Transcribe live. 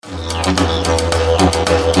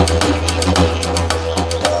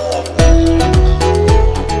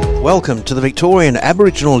Welcome to the Victorian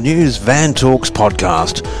Aboriginal News Van Talks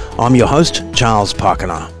podcast. I'm your host, Charles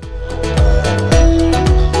Parkiner.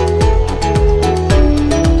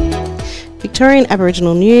 Victorian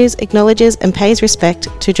Aboriginal News acknowledges and pays respect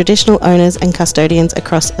to traditional owners and custodians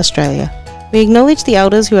across Australia. We acknowledge the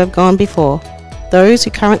elders who have gone before, those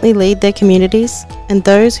who currently lead their communities, and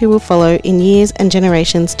those who will follow in years and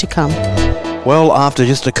generations to come. Well, after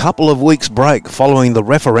just a couple of weeks' break following the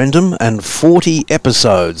referendum and 40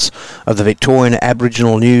 episodes of the Victorian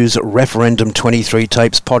Aboriginal News Referendum 23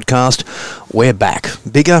 Tapes podcast, we're back,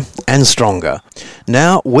 bigger and stronger.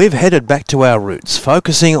 Now, we've headed back to our roots,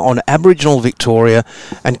 focusing on Aboriginal Victoria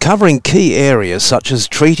and covering key areas such as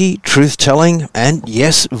treaty, truth-telling and,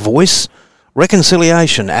 yes, voice,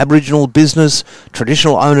 reconciliation, Aboriginal business,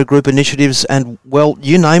 traditional owner group initiatives and, well,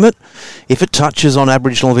 you name it. If it touches on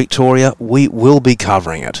Aboriginal Victoria, we will be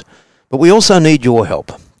covering it. But we also need your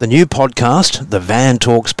help. The new podcast, the Van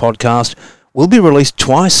Talks podcast, will be released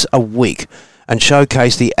twice a week and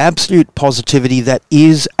showcase the absolute positivity that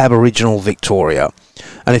is Aboriginal Victoria.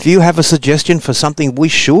 And if you have a suggestion for something we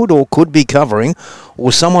should or could be covering,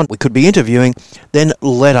 or someone we could be interviewing, then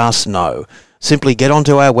let us know. Simply get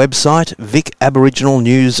onto our website,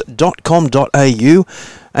 vicaboriginalnews.com.au,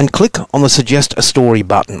 and click on the Suggest a Story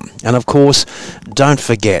button. And of course, don't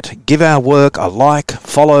forget, give our work a like,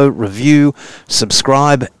 follow, review,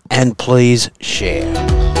 subscribe, and please share.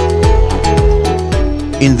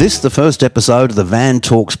 In this, the first episode of the Van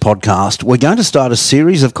Talks podcast, we're going to start a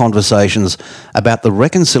series of conversations about the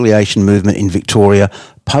reconciliation movement in Victoria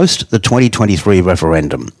post the 2023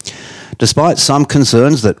 referendum. Despite some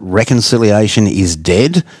concerns that reconciliation is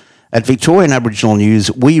dead, at Victorian Aboriginal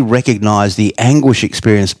News we recognise the anguish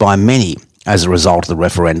experienced by many as a result of the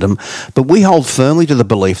referendum, but we hold firmly to the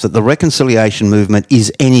belief that the reconciliation movement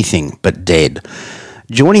is anything but dead.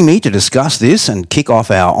 Joining me to discuss this and kick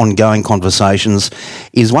off our ongoing conversations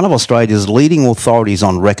is one of Australia's leading authorities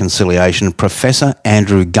on reconciliation, Professor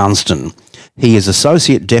Andrew Gunstone. He is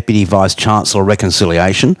Associate Deputy Vice-Chancellor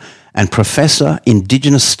Reconciliation and Professor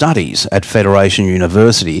Indigenous Studies at Federation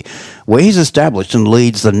University, where he's established and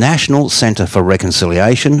leads the National Centre for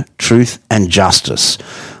Reconciliation, Truth and Justice.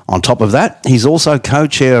 On top of that, he's also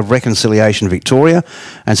co-chair of Reconciliation Victoria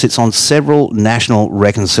and sits on several national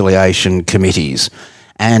reconciliation committees.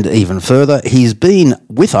 And even further, he's been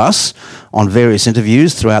with us on various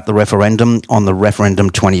interviews throughout the referendum on the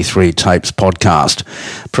Referendum 23 Tapes podcast.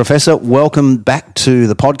 Professor, welcome back to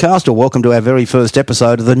the podcast, or welcome to our very first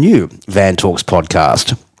episode of the new Van Talks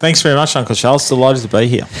podcast. Thanks very much, Uncle Charles. Delighted to be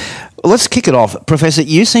here. Let's kick it off. Professor,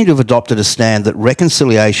 you seem to have adopted a stand that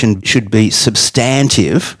reconciliation should be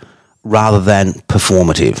substantive rather than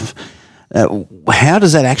performative. How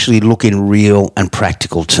does that actually look in real and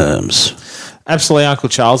practical terms? Absolutely, Uncle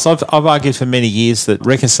Charles. I've argued for many years that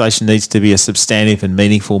reconciliation needs to be a substantive and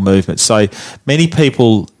meaningful movement. So many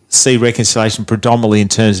people see reconciliation predominantly in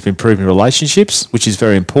terms of improving relationships, which is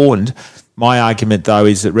very important. My argument, though,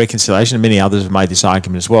 is that reconciliation, and many others have made this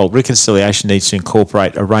argument as well, reconciliation needs to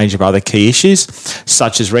incorporate a range of other key issues,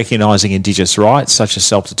 such as recognising Indigenous rights, such as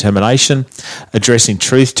self-determination, addressing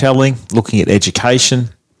truth-telling, looking at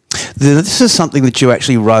education. This is something that you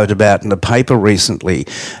actually wrote about in a paper recently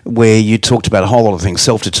where you talked about a whole lot of things,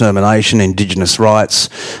 self-determination, Indigenous rights.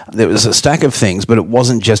 There was a stack of things, but it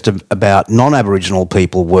wasn't just about non-Aboriginal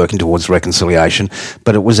people working towards reconciliation,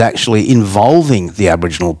 but it was actually involving the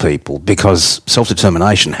Aboriginal people, because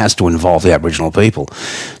self-determination has to involve the Aboriginal people.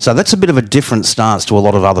 So that's a bit of a different stance to a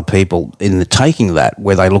lot of other people in the taking that,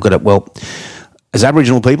 where they look at it, well, as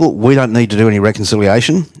Aboriginal people, we don't need to do any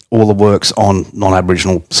reconciliation. All the work's on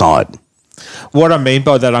non-Aboriginal side. What I mean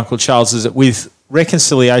by that, Uncle Charles, is that with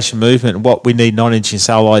reconciliation movement, what we need non-Indigenous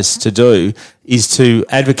allies to do is to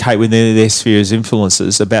advocate within their spheres of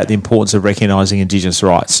influences about the importance of recognising Indigenous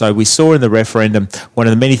rights. So we saw in the referendum, one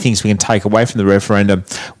of the many things we can take away from the referendum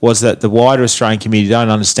was that the wider Australian community don't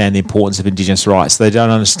understand the importance of Indigenous rights. They don't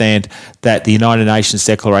understand that the United Nations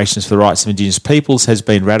Declarations for the Rights of Indigenous Peoples has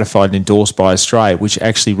been ratified and endorsed by Australia, which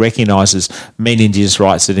actually recognises many Indigenous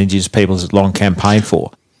rights that Indigenous peoples have long campaigned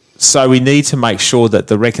for. So we need to make sure that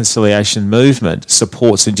the reconciliation movement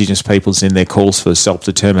supports Indigenous peoples in their calls for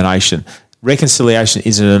self-determination. Reconciliation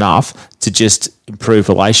isn't enough to just improve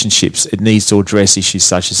relationships. It needs to address issues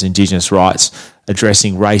such as Indigenous rights,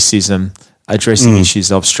 addressing racism, addressing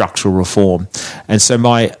issues of structural reform. And so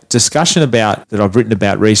my discussion that I've written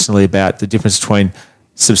about recently about the difference between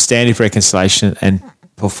substantive reconciliation and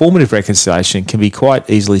performative reconciliation can be quite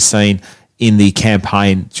easily seen in the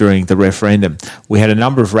campaign during the referendum. We had a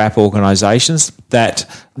number of RAP organisations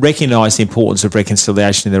that recognised the importance of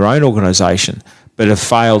reconciliation in their own organisation, but have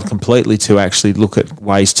failed completely to actually look at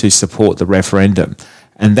ways to support the referendum.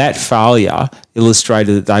 And that failure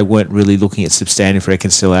illustrated that they weren't really looking at substantive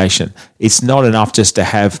reconciliation. It's not enough just to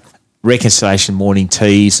have reconciliation morning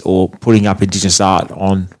teas or putting up Indigenous art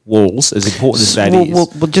on walls, as important as that is.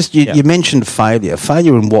 Well, you mentioned failure.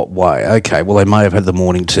 Failure in what way? Okay, well, they may have had the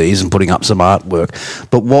morning teas and putting up some artwork,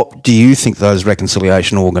 but what do you think those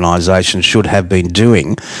reconciliation organisations should have been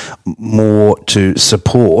doing more to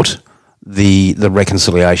support the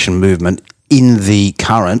reconciliation movement in the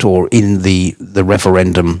current or in the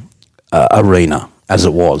referendum arena as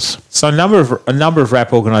it was? So a number of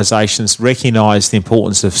RAP organisations recognise the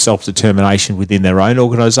importance of self-determination within their own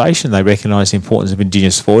organisation. They recognise the importance of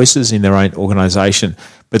Indigenous voices in their own organisation,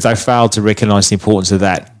 but they failed to recognise the importance of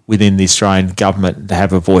that within the Australian government to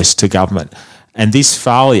have a voice to government. And this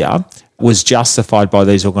failure was justified by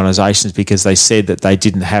these organisations because they said that they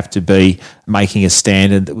didn't have to be making a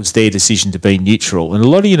stand and it was their decision to be neutral. And a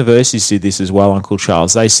lot of universities did this as well, Uncle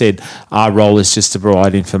Charles. They said our role is just to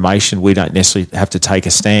provide information. We don't necessarily have to take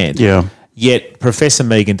a stand. Yeah. Yet Professor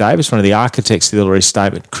Megan Davis, one of the architects of the Uluru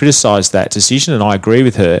Statement, criticised that decision, and I agree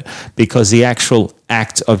with her, because the actual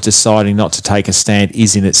act of deciding not to take a stand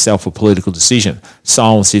is in itself a political decision.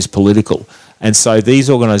 Silence is political. And so these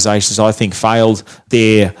organisations, I think, failed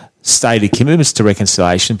their stated commitments to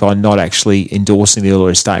reconciliation by not actually endorsing the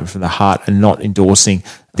Uluru Statement from the heart and not endorsing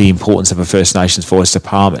the importance of a First Nations voice to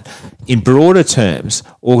Parliament. In broader terms,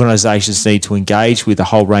 organisations need to engage with a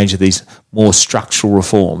whole range of these more structural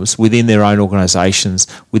reforms within their own organisations,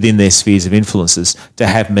 within their spheres of influences, to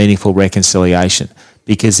have meaningful reconciliation.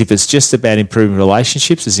 Because if it's just about improving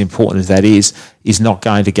relationships, as important as that is not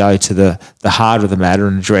going to go to the heart of the matter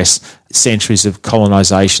and address centuries of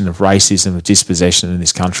colonisation, of racism, of dispossession in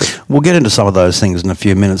this country. We'll get into some of those things in a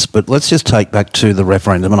few minutes, but let's just take back to the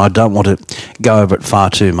referendum, and I don't want to go over it far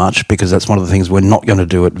too much because that's one of the things we're not going to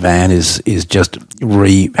do at VAN is just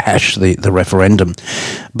rehash the referendum.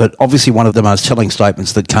 But obviously one of the most telling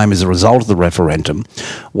statements that came as a result of the referendum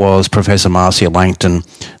was Professor Marcia Langton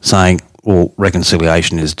saying, well,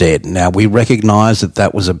 reconciliation is dead. Now, we recognise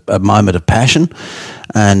that was a moment of passion,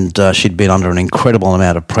 and she'd been under an incredible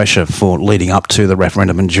amount of pressure for leading up to the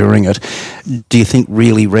referendum and during it. Do you think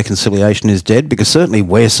really reconciliation is dead? Because certainly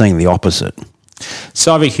we're seeing the opposite.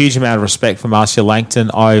 So I have a huge amount of respect for Marcia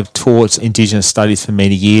Langton. I've taught Indigenous studies for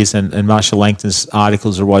many years, and Marcia Langton's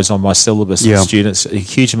articles are always on my syllabus for students. A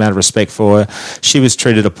huge amount of respect for her. She was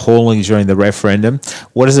treated appallingly during the referendum.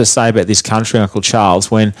 What does it say about this country, Uncle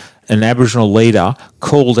Charles, when an Aboriginal leader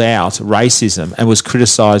called out racism and was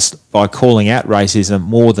criticised by calling out racism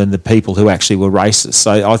more than the people who actually were racist?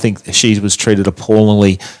 So I think she was treated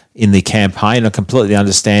appallingly in the campaign. I completely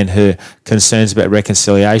understand her concerns about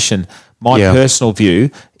reconciliation. My personal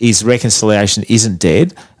view is reconciliation isn't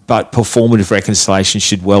dead, but performative reconciliation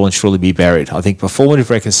should well and truly be buried. I think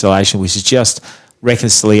performative reconciliation, which is just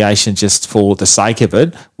reconciliation just for the sake of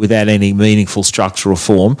it, without any meaningful structural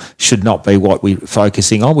reform, should not be what we're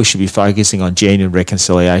focusing on. We should be focusing on genuine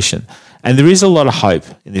reconciliation. And there is a lot of hope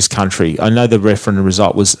in this country. I know the referendum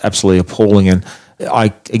result was absolutely appalling, and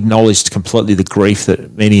I acknowledged completely the grief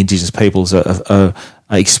that many Indigenous peoples are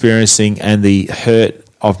experiencing and the hurt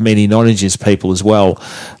of many non-Indigenous people as well.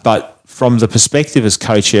 But from the perspective as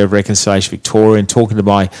co-chair of Reconciliation Victoria and talking to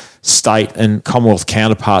my state and Commonwealth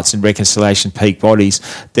counterparts in reconciliation peak bodies,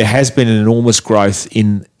 there has been an enormous growth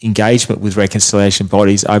in engagement with reconciliation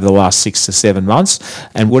bodies over the last 6 to 7 months.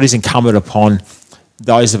 And what is incumbent upon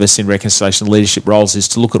those of us in reconciliation leadership roles is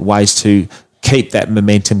to look at ways to keep that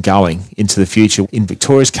momentum going into the future. In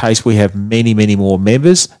Victoria's case, we have many, many more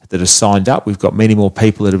members that have signed up. We've got many more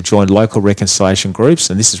people that have joined local reconciliation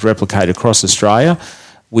groups, and this is replicated across Australia.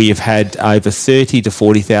 We have had over 30 to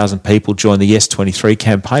 40,000 people join the S23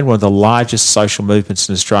 campaign, one of the largest social movements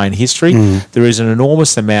in Australian history. There is an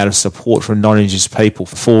enormous amount of support from non-Indigenous people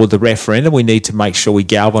for the referendum. We need to make sure we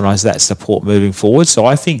galvanise that support moving forward. So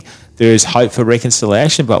I think there is hope for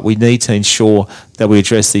reconciliation, but we need to ensure that we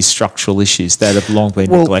address these structural issues that have long been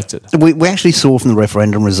neglected. We actually saw from the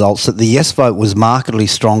referendum results that the yes vote was markedly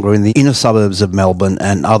stronger in the inner suburbs of Melbourne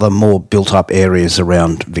and other more built-up areas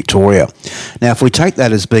around Victoria. Now, if we take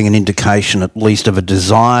that as being an indication at least of a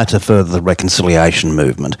desire to further the reconciliation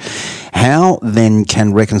movement, how then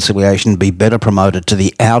can reconciliation be better promoted to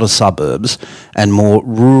the outer suburbs and more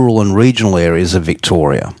rural and regional areas of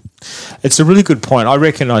Victoria? It's a really good point. I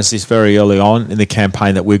recognised this very early on in the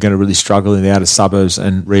campaign that we're going to really struggle in the outer suburbs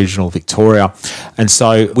and regional Victoria. And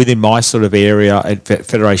so within my sort of area at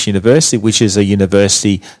Federation University, which is a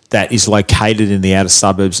university that is located in the outer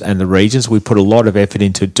suburbs and the regions. We put a lot of effort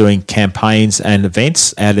into doing campaigns and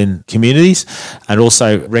events out in communities, and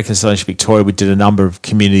also Reconciliation Victoria, we did a number of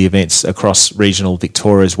community events across regional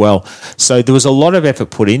Victoria as well. So there was a lot of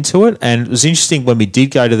effort put into it, and it was interesting when we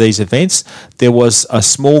did go to these events, there was a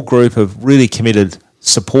small group of really committed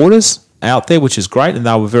supporters out there, which is great, and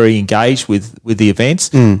they were very engaged with the events,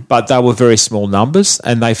 but they were very small numbers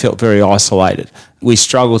and they felt very isolated. We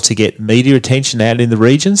struggled to get media attention out in the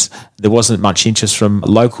regions. There wasn't much interest from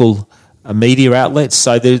local media outlets,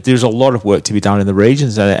 so there's a lot of work to be done in the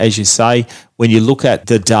regions. And as you say, when you look at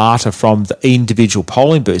the data from the individual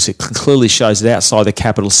polling booths, it clearly shows that outside the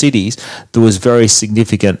capital cities, there was very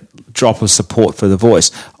significant drop of support for the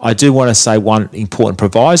voice. I do want to say one important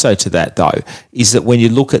proviso to that, though, is that when you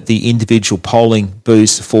look at the individual polling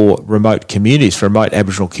booths for remote communities, for remote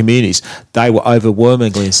Aboriginal communities, they were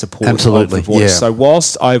overwhelmingly in support of the voice. Yeah. So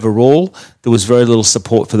whilst overall there was very little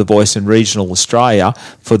support for the voice in regional Australia,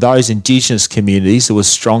 for those Indigenous communities there was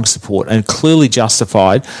strong support, and clearly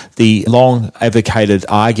justified the long advocated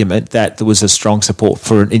argument that there was a strong support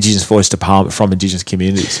for an Indigenous voice to Parliament from Indigenous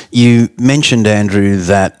communities. You mentioned, Andrew,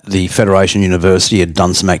 that the Federation University had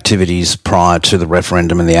done some activities prior to the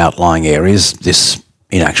referendum in the outlying areas, this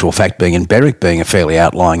in actual fact being in Berwick, being a fairly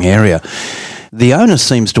outlying area. The onus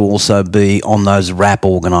seems to also be on those RAP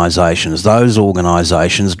organisations,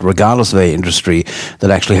 regardless of their industry,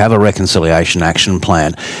 that actually have a reconciliation action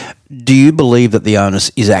plan. Do you believe that the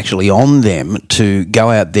onus is actually on them to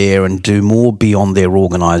go out there and do more beyond their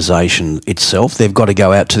organisation itself? They've got to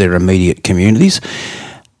go out to their immediate communities.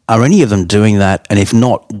 Are any of them doing that? And if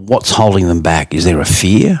not, what's holding them back? Is there a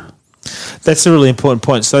fear? That's a really important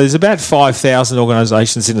point. So there's about 5,000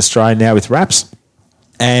 organisations in Australia now with RAPs,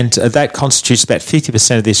 and that constitutes about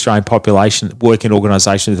 50% of the Australian population work in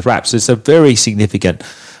organisations with RAPs. It's a very significant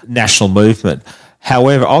national movement.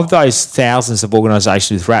 However, of those thousands of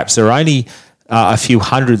organisations with RAPs, there are only a few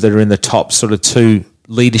hundred that are in the top sort of two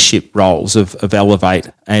leadership roles of Elevate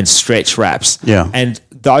and Stretch RAPs. Yeah. And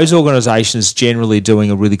those organisations generally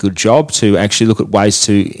doing a really good job to actually look at ways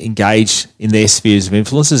to engage in their spheres of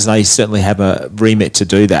influences, and they certainly have a remit to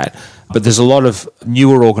do that. But there's a lot of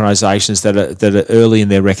newer organisations that are early in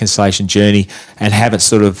their reconciliation journey and haven't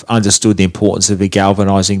sort of understood the importance of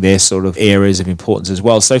galvanising their sort of areas of importance as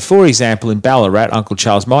well. So, for example, in Ballarat, Uncle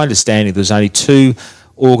Charles, my understanding there's only two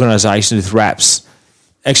organisations with RAPs.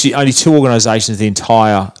 Actually, only two organisations in the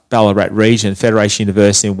entire Ballarat region, Federation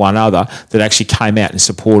University and one other, that actually came out in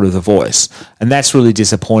support of the voice. And that's really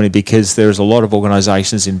disappointing because there's a lot of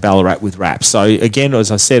organisations in Ballarat with RAP. So again,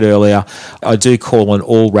 as I said earlier, I do call on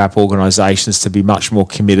all RAP organisations to be much more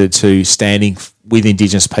committed to standing with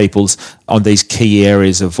Indigenous peoples on these key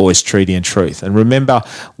areas of voice, treaty and truth. And remember,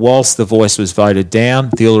 whilst the voice was voted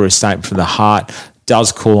down, the Uluru Statement from the Heart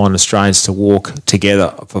does call on Australians to walk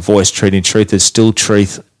together for voice, treaty and truth. There's still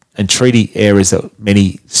truth and treaty areas that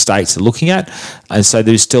many states are looking at, and so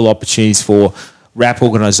there's still opportunities for RAP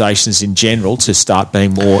organisations in general to start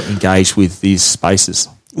being more engaged with these spaces.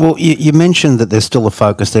 Well, you mentioned that there's still a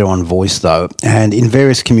focus there on voice, though, and in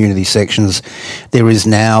various community sections there is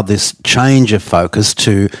now this change of focus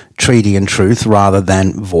to treaty and truth rather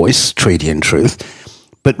than voice, treaty and truth.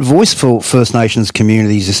 But voice for First Nations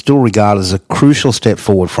communities is still regarded as a crucial step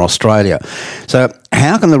forward for Australia. So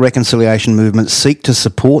how can the reconciliation movement seek to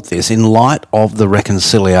support this in light of the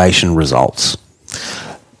reconciliation results?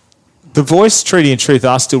 The voice, treaty and truth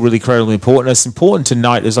are still really critically important. It's important to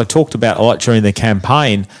note, as I talked about a lot during the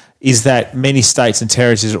campaign, is that many states and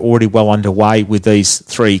territories are already well underway with these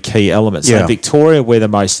three key elements. Yeah. So Victoria, we're the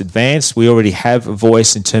most advanced. We already have a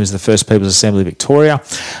voice in terms of the First Peoples Assembly of Victoria.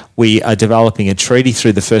 We are developing a treaty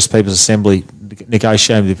through the First Peoples Assembly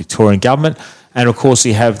negotiating with the Victorian government. And of course,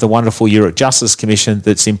 we have the wonderful Europe Justice Commission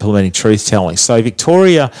that's implementing truth-telling. So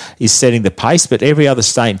Victoria is setting the pace, but every other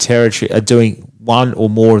state and territory are doing one or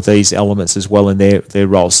more of these elements as well in their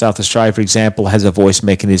roles. South Australia, for example, has a voice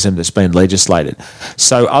mechanism that's been legislated.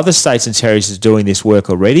 So other states and territories are doing this work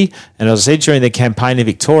already. And as I said during the campaign in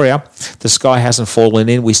Victoria, the sky hasn't fallen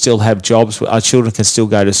in. We still have jobs. Our children can still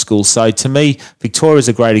go to school. So to me, Victoria is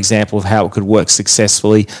a great example of how it could work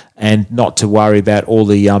successfully and not to worry about all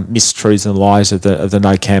the mistruths and lies of the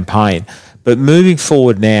No campaign. But moving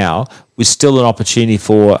forward now, with still an opportunity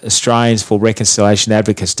for Australians, for reconciliation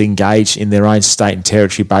advocates to engage in their own state and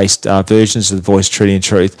territory-based versions of the voice, treaty and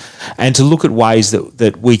truth, and to look at ways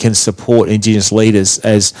that we can support Indigenous leaders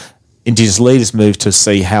as Indigenous leaders move to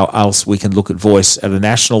see how else we can look at voice at a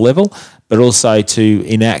national level, but also to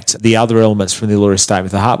enact the other elements from the Uluru Statement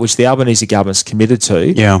of the Heart, which the Albanese government's committed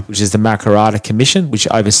to, which is the Makarrata Commission, which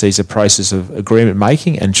oversees a process of agreement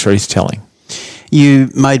making and truth-telling. You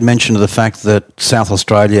made mention of the fact that South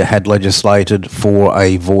Australia had legislated for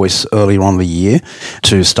a voice earlier on in the year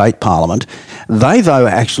to state parliament. They, though,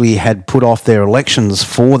 actually had put off their elections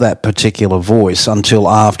for that particular voice until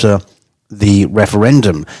after the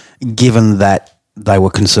referendum, given that they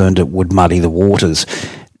were concerned it would muddy the waters.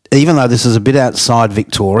 Even though this is a bit outside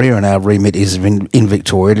Victoria and our remit is in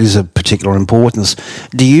Victoria, it is of particular importance.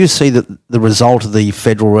 Do you see that the result of the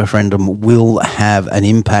federal referendum will have an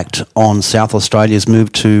impact on South Australia's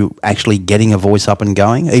move to actually getting a voice up and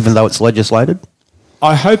going, even though it's legislated?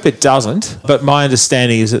 I hope it doesn't, but my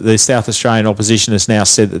understanding is that the South Australian opposition has now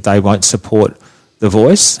said that they won't support the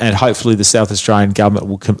voice, and hopefully the South Australian government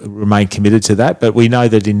will remain committed to that. But we know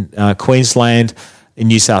that in Queensland, in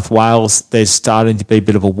New South Wales, there's starting to be a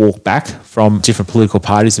bit of a walk back from different political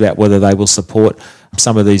parties about whether they will support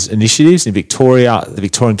some of these initiatives. In Victoria, the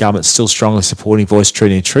Victorian government's still strongly supporting voice,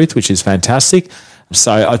 treaty and truth, which is fantastic.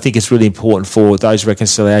 So I think it's really important for those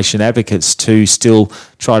reconciliation advocates to still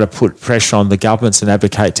try to put pressure on the governments and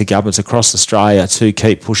advocate to governments across Australia to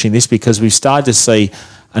keep pushing this, because we've started to see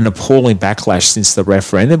an appalling backlash since the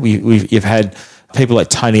referendum. You've had people like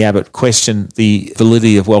Tony Abbott question the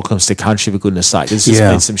validity of welcomes to country, for goodness sake. There's just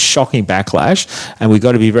been some shocking backlash, and we've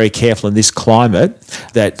got to be very careful in this climate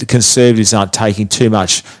that the Conservatives aren't taking too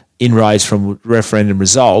much inroads from referendum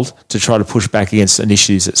result to try to push back against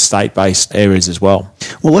initiatives at state-based areas as well.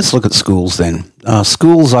 Well, let's look at schools then.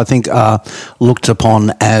 Schools, I think, are looked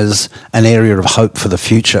upon as an area of hope for the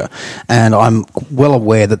future. And I'm well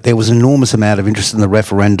aware that there was an enormous amount of interest in the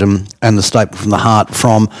referendum and the statement from the heart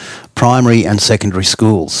from primary and secondary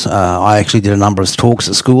schools. I actually did a number of talks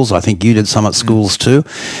at schools. I think you did some at schools too.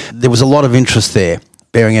 There was a lot of interest there,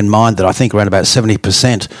 bearing in mind that I think around about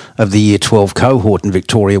 70% of the Year 12 cohort in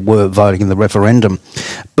Victoria were voting in the referendum.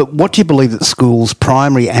 But what do you believe that schools,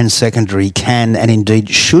 primary and secondary, can and indeed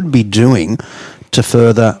should be doing to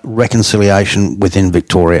further reconciliation within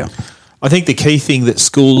Victoria? I think the key thing that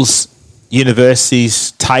schools,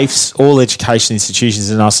 universities, TAFEs, all education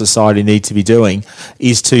institutions in our society need to be doing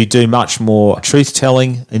is to do much more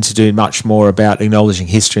truth-telling and to do much more about acknowledging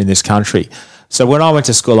history in this country. So when I went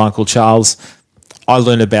to school, Uncle Charles,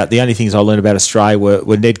 the only things I learned about Australia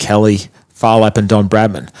were Ned Kelly, Farlap and Don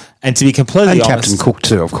Bradman. And to be completely honest... And Captain Cook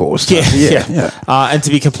too, of course. Yeah. And to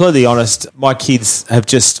be completely honest, my kids have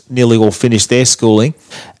just nearly all finished their schooling,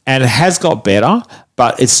 and it has got better,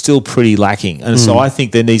 but it's still pretty lacking. And so I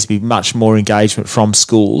think there needs to be much more engagement from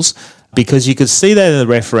schools, because you could see that in the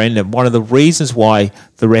referendum. One of the reasons why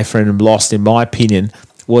the referendum lost, in my opinion,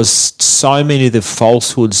 was so many of the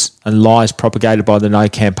falsehoods and lies propagated by the No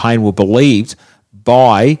campaign were believed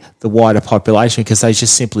by the wider population, because they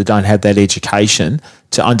just simply don't have that education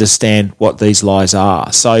to understand what these lies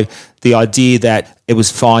are. So the idea that it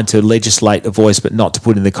was fine to legislate a voice but not to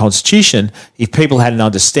put in the Constitution, if people had an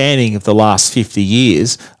understanding of the last 50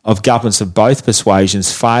 years of governments of both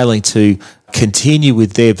persuasions failing to continue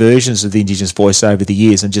with their versions of the Indigenous voice over the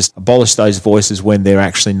years and just abolish those voices when they're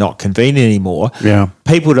actually not convenient anymore,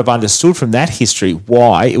 people would have understood from that history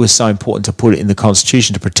why it was so important to put it in the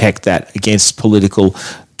Constitution to protect that against political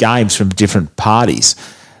games from different parties.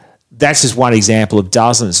 That's just one example of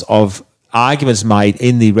dozens of arguments made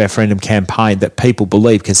in the referendum campaign that people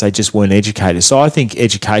believe because they just weren't educated. So I think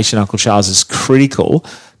education, Uncle Charles, is critical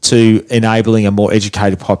to enabling a more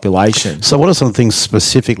educated population. So what are some things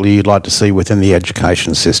specifically you'd like to see within the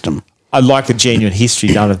education system? I'd like a genuine history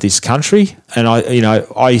done of this country. And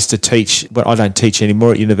I used to teach, but I don't teach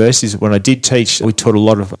anymore at universities. When I did teach, we taught a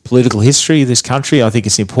lot of political history of this country. I think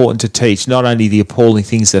it's important to teach not only the appalling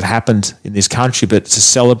things that happened in this country, but to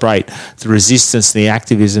celebrate the resistance and the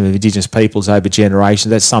activism of Indigenous peoples over generations.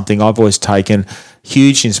 That's something I've always taken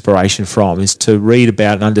huge inspiration from, is to read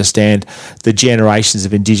about and understand the generations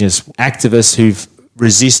of Indigenous activists who've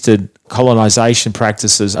resisted colonisation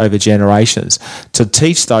practices over generations, to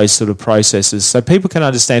teach those sort of processes so people can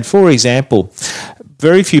understand. For example,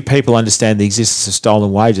 very few people understand the existence of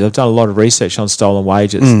stolen wages. I've done a lot of research on stolen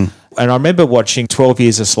wages. And I remember watching 12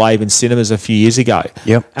 Years a Slave in cinemas a few years ago.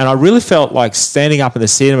 And I really felt like standing up in the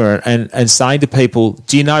cinema and saying to people,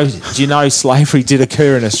 do you know slavery did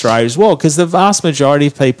occur in Australia as well? Because the vast majority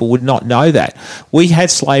of people would not know that. We had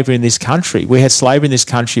slavery in this country. We had slavery in this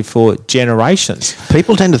country for generations.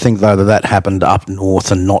 People tend to think, though, that happened up north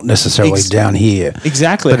and not necessarily down here.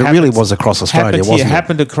 Exactly. But it really was across Australia, wasn't it? It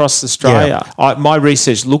happened across Australia. My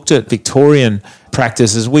research looked at Victorian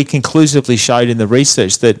practices. We conclusively showed in the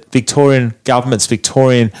research that Victorian governments,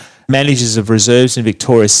 Victorian managers of reserves in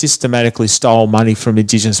Victoria systematically stole money from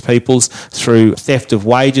Indigenous peoples through theft of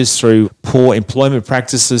wages, through poor employment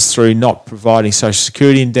practices, through not providing social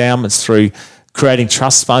security endowments, through creating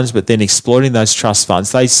trust funds, but then exploiting those trust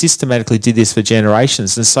funds. They systematically did this for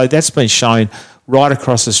generations. And so that's been shown right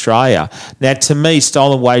across Australia. Now, to me,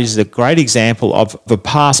 stolen wages is a great example of a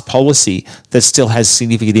past policy that still has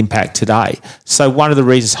significant impact today. So one of the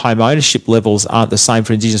reasons home ownership levels aren't the same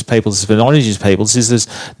for Indigenous peoples as for non-Indigenous peoples is there's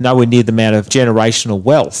nowhere near the amount of generational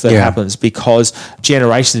wealth that happens, because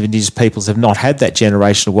generations of Indigenous peoples have not had that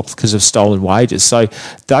generational wealth because of stolen wages. So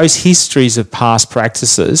those histories of past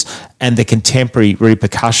practices and the contemporary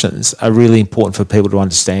repercussions are really important for people to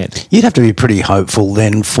understand. You'd have to be pretty hopeful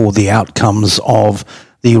then for the outcomes of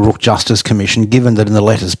the Uruk Justice Commission, given that in the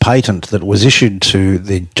letters patent that was issued to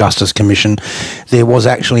the Justice Commission, there was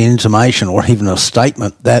actually an intimation or even a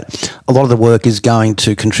statement that a lot of the work is going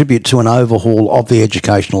to contribute to an overhaul of the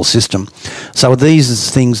educational system. So are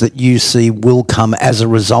these things that you see will come as a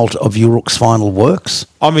result of Uruk's final works?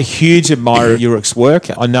 I'm a huge admirer of Uruk's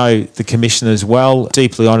work. I know the Commissioner as well.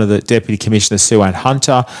 Deeply honour the Deputy Commissioner Sue-Ann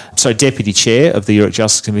Hunter. Deputy Chair of the Uruk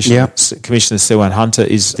Justice Commission, Commissioner Sue-Ann Hunter,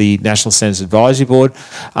 is the National Centres Advisory Board.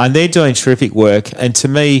 And they're doing terrific work. And to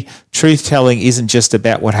me, truth-telling isn't just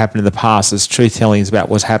about what happened in the past. It's truth-telling is about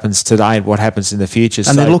what happens today and what happens in the future.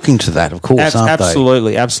 And they're looking to that, of course, aren't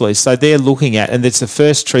they? Absolutely. So they're looking at, and it's the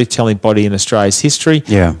first truth-telling body in Australia's history.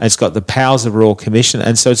 Yeah. And it's got the powers of Royal Commission.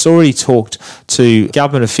 And so it's already talked to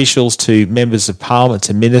government officials, to members of parliament,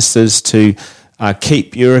 to ministers, to key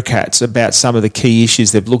bureaucrats about some of the key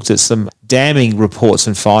issues. They've looked at some damning reports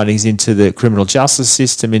and findings into the criminal justice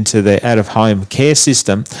system, into the out-of-home care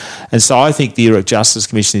system. And so I think the Uruk Justice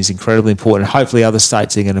Commission is incredibly important. Hopefully other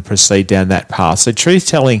states are going to proceed down that path. So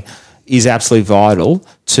truth-telling is absolutely vital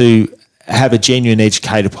to have a genuine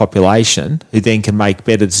educated population who then can make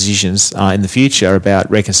better decisions in the future about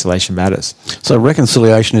reconciliation matters. So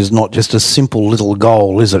reconciliation is not just a simple little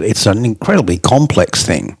goal, is it? It's an incredibly complex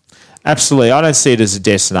thing. Absolutely. I don't see it as a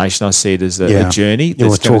destination. I see it as a journey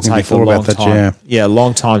that's going to take a long time. A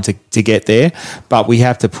long time to get there. But we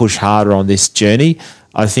have to push harder on this journey.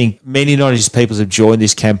 I think many non-Indigenous peoples have joined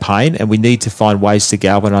this campaign, and we need to find ways to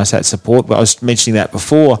galvanise that support. But I was mentioning that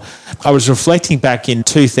before. I was reflecting back in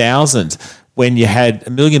 2000 when you had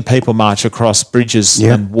 1 million people march across bridges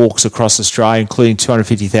and walks across Australia, including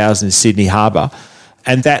 250,000 in Sydney Harbour.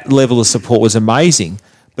 And that level of support was amazing.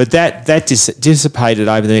 But that dissipated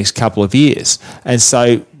over the next couple of years. And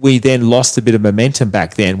so we then lost a bit of momentum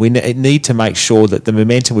back then. We need to make sure that the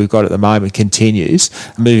momentum we've got at the moment continues,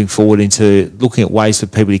 moving forward into looking at ways for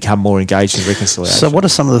people to become more engaged in reconciliation. So what are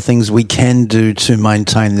some of the things we can do to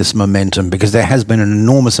maintain this momentum? Because there has been an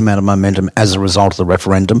enormous amount of momentum as a result of the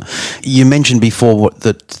referendum. You mentioned before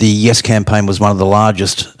that the Yes campaign was one of the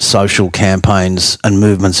largest social campaigns and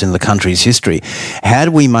movements in the country's history. How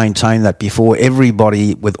do we maintain that before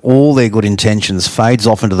everybody, with all their good intentions, fades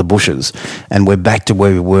off into the bushes and we're back to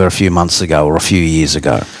where we were a few months ago or a few years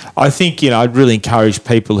ago? I think, I'd really encourage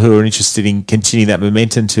people who are interested in continuing that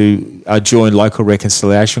momentum to join local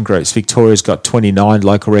reconciliation groups. Victoria's got 29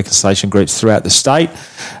 local reconciliation groups throughout the state.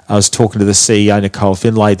 I was talking to the CEO, Nicole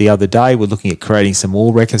Finlay, the other day. We're looking at creating some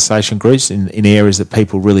more reconciliation groups in areas that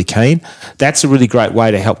people are really keen. That's a really great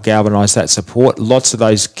way to help galvanise that support. Lots of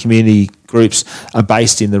those community groups are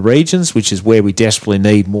based in the regions, which is where we desperately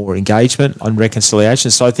need more engagement on reconciliation.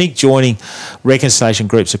 So I think joining reconciliation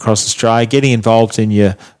groups across Australia, getting involved in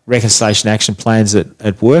your reconciliation action plans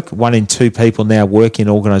at work. 1 in 2 people now work in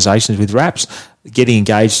organisations with RAPs. Getting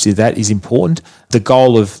engaged with that is important. The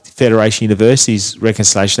goal of Federation University's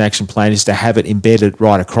reconciliation action plan is to have it embedded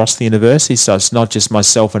right across the university. So it's not just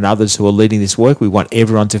myself and others who are leading this work. We want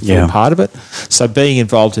everyone to feel part of it. So being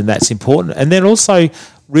involved in that's important. And then also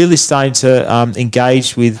really starting to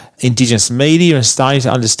engage with Indigenous media and starting to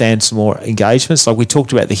understand some more engagements. Like we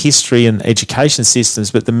talked about the history and education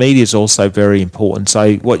systems, but the media is also very important.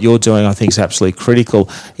 So what you're doing, I think, is absolutely critical.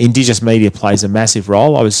 Indigenous media plays a massive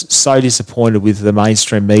role. I was so disappointed with the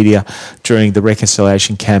mainstream media during the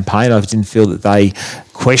reconciliation campaign. I didn't feel that they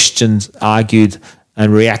questioned, argued,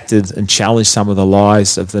 and reacted and challenged some of the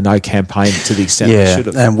lies of the No campaign to the extent they should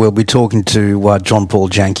have. And we'll be talking to John Paul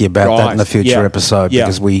Janke about that in a future episode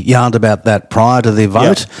because we yarned about that prior to the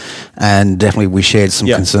vote and definitely we shared some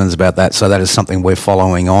concerns about that. So that is something we're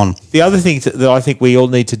following on. The other thing that I think we all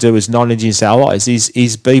need to do as non-Indigenous allies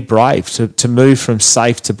is be brave, to move from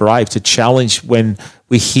safe to brave, to challenge when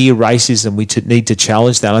we hear racism, we need to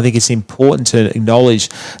challenge that. I think it's important to acknowledge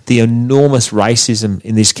the enormous racism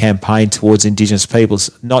in this campaign towards Indigenous peoples,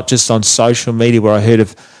 not just on social media where I heard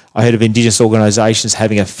of I heard of Indigenous organisations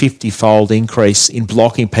having a 50-fold increase in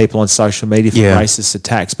blocking people on social media for racist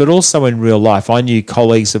attacks, but also in real life. I knew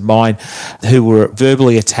colleagues of mine who were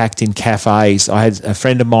verbally attacked in cafes. I had a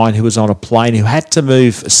friend of mine who was on a plane who had to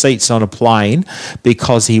move seats on a plane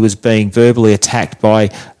because he was being verbally attacked by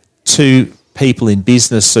two people in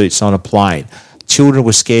business suits on a plane. Children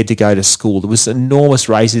were scared to go to school. There was enormous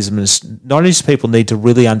racism, and non-Indigenous people need to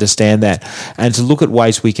really understand that and to look at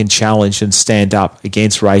ways we can challenge and stand up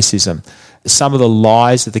against racism. Some of the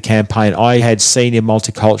lies of the campaign, I had senior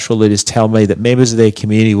multicultural leaders tell me that members of their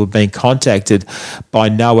community were being contacted by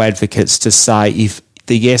no advocates to say if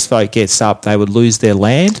the yes vote gets up, they would lose their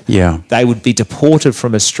land. Yeah. They would be deported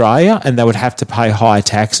from Australia and they would have to pay higher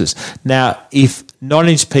taxes. Now, if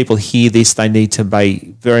non-Indigenous people hear this, they need to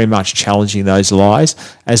be very much challenging those lies.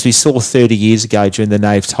 As we saw 30 years ago during the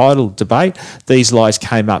native title debate, these lies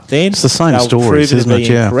came up then. It's the same stories, isn't it?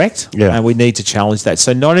 Yeah. Incorrect, and we need to challenge that.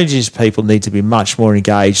 So non-Indigenous people need to be much more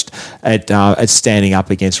engaged at standing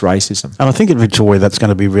up against racism. And I think in Victoria that's going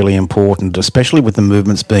to be really important, especially with the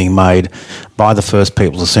movements being made by the First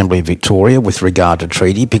Peoples Assembly of Victoria with regard to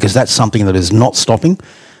treaty, because that's something that is not stopping.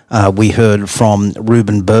 We heard from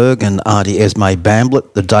Ruben Berg and Auntie Esme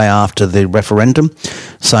Bamblett the day after the referendum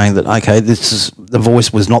saying that, okay, the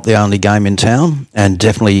Voice was not the only game in town and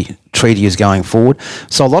definitely treaty is going forward.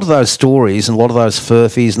 So a lot of those stories and a lot of those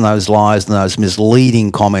furphies and those lies and those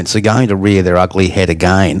misleading comments are going to rear their ugly head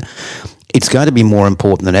again. It's going to be more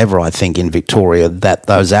important than ever, I think, in Victoria that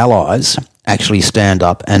those allies actually stand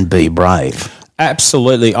up and be brave.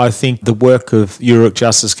 Absolutely. I think the work of Yoorrook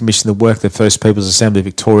Justice Commission, the work of the First Peoples Assembly of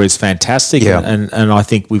Victoria is fantastic, and I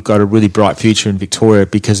think we've got a really bright future in Victoria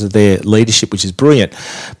because of their leadership, which is brilliant.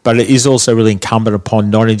 But it is also really incumbent upon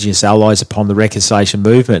non-Indigenous allies, upon the reconciliation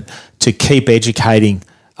movement, to keep educating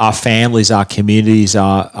our families, our communities,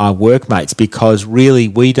 our workmates, because really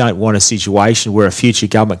we don't want a situation where a future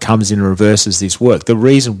government comes in and reverses this work. The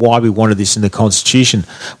reason why we wanted this in the Constitution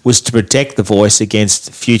was to protect the voice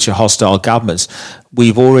against future hostile governments.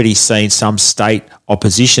 We've already seen some state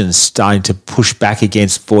oppositions starting to push back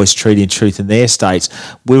against voice, treaty and truth in their states.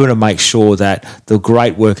 We want to make sure that the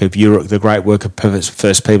great work of Yoorrook, the great work of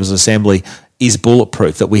First Peoples Assembly is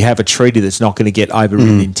bulletproof, that we have a treaty that's not going to get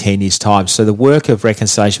overridden in 10 years' time. So the work of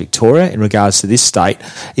Reconciliation Victoria in regards to this state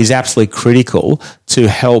is absolutely critical to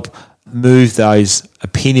help move those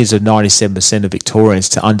opinions of 97% of Victorians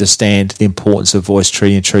to understand the importance of voice,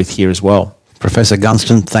 treaty and truth here as well. Professor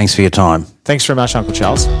Gunstone, thanks for your time. Thanks very much, Uncle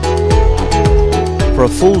Charles. For a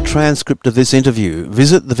full transcript of this interview,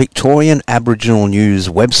 visit the Victorian Aboriginal News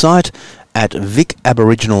website at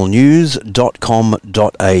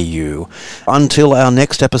vicaboriginalnews.com.au. Until our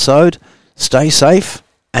next episode, stay safe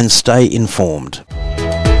and stay informed.